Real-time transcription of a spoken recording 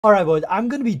Alright boys, I'm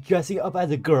gonna be dressing up as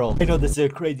a girl. I know this is a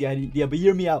crazy idea, but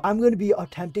hear me out. I'm gonna be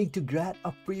attempting to grab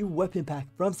a free weapon pack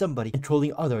from somebody and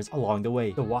trolling others along the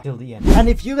way. So watch till the end. And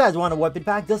if you guys want a weapon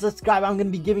pack, just subscribe. I'm gonna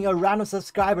be giving a random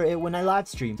subscriber it when I live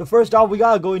stream. So first off, we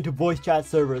gotta go into voice chat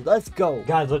servers. Let's go.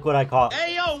 Guys, look what I caught.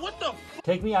 Hey yo, what the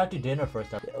Take me out to dinner first.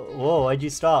 Whoa, why'd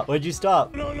you stop? Why'd you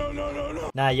stop?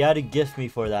 No. Nah, you had to gift me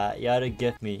for that. You had to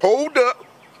gift me. Hold up.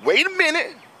 Wait a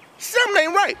minute. Something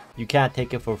ain't right. You can't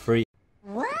take it for free.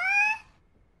 What?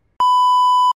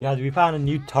 Guys, we found a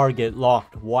new target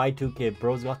locked. Y2K.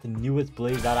 Bro's got the newest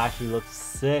blade that actually looks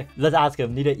sick. Let's ask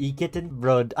him. Need an e-kitten?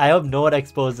 Bro, I hope no one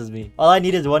exposes me. All I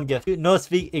need is one gift. No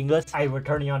speak English. We're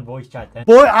turning on voice chat then.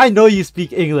 Boy, I know you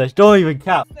speak English. Don't even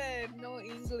cap. No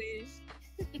English.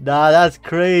 Nah, that's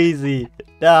crazy.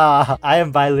 Nah, I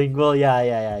am bilingual.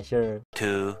 Yeah, sure.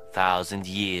 2,000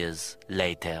 years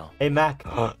later. Hey, Mac.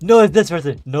 No, it's this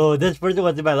person. No, this person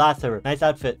was in my last server. Nice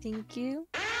outfit. Thank you.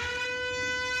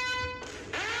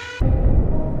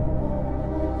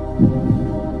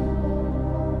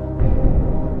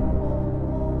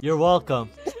 You're welcome.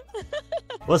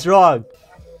 What's wrong?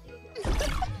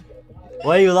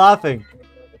 Why are you laughing?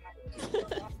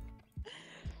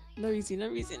 No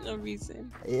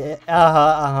reason. Yeah,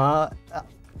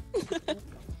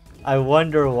 I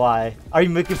wonder why. Are you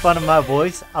making fun of my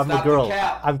voice? I'm a girl.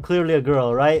 I'm clearly a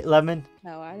girl, right, Lemon?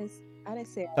 No, I didn't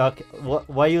say. Okay,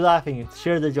 why are you laughing?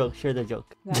 Share the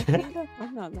joke. Laughing?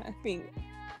 I'm not laughing.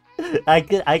 I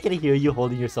can hear you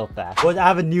holding yourself back. But I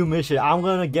have a new mission. I'm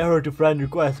gonna get her to friend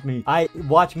request me.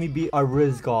 Watch me be a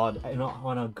Riz god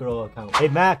on a girl account. Hey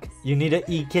Mac, you need an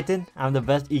e-kitten? I'm the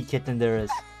best e-kitten there is.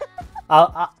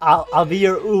 I'll be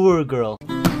your Uber girl.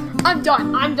 I'm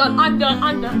done.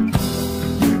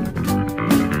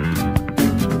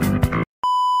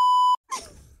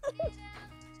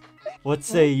 What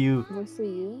say you? What say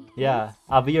you? Yeah,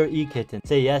 I'll be your e-kitten.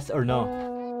 Say yes or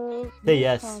no. Say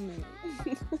yes. Comment.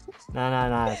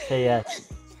 Nah. Say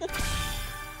yes.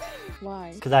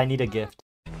 Why? Cause I need a gift.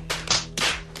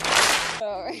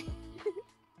 Alright.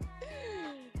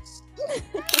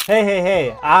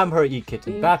 Hey! I'm her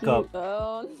e-kitten. Back up.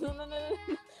 Oh, no.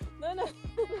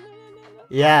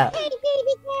 Yeah. Hey,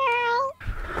 baby girl.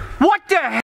 What the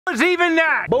hell is even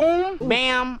that? Boom,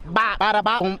 bam, bop, bada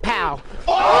bop, boom, pow.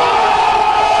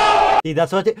 See,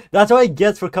 that's what it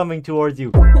gets for coming towards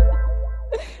you.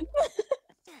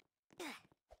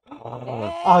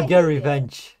 I'll get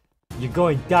revenge. You're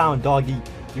going down, doggy.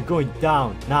 You're going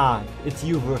down. Nah, it's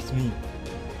you versus me.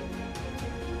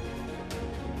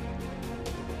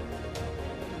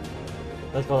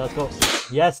 Let's go.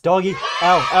 Yes, doggy.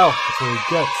 L. That's what he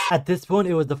gets. At this point,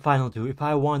 it was the final two. If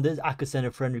I won this, I could send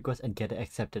a friend request and get it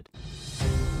accepted.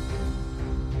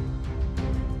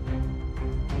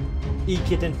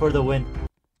 E-kitten for the win.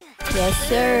 Yes,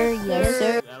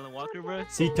 sir. Alan Walker, bro.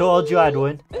 See, told you I'd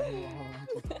win. Hey,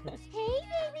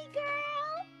 baby girl.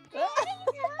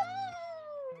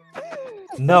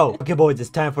 No. Okay, boys, it's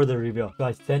time for the reveal. So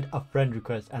I sent a friend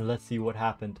request and let's see what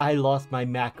happened. I lost my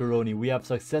macaroni. We have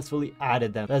successfully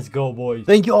added them. Let's go, boys.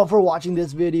 Thank you all for watching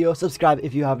this video. Subscribe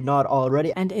if you have not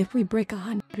already. And if we break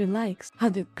 100 likes,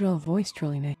 have the girl voice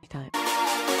trolling anytime.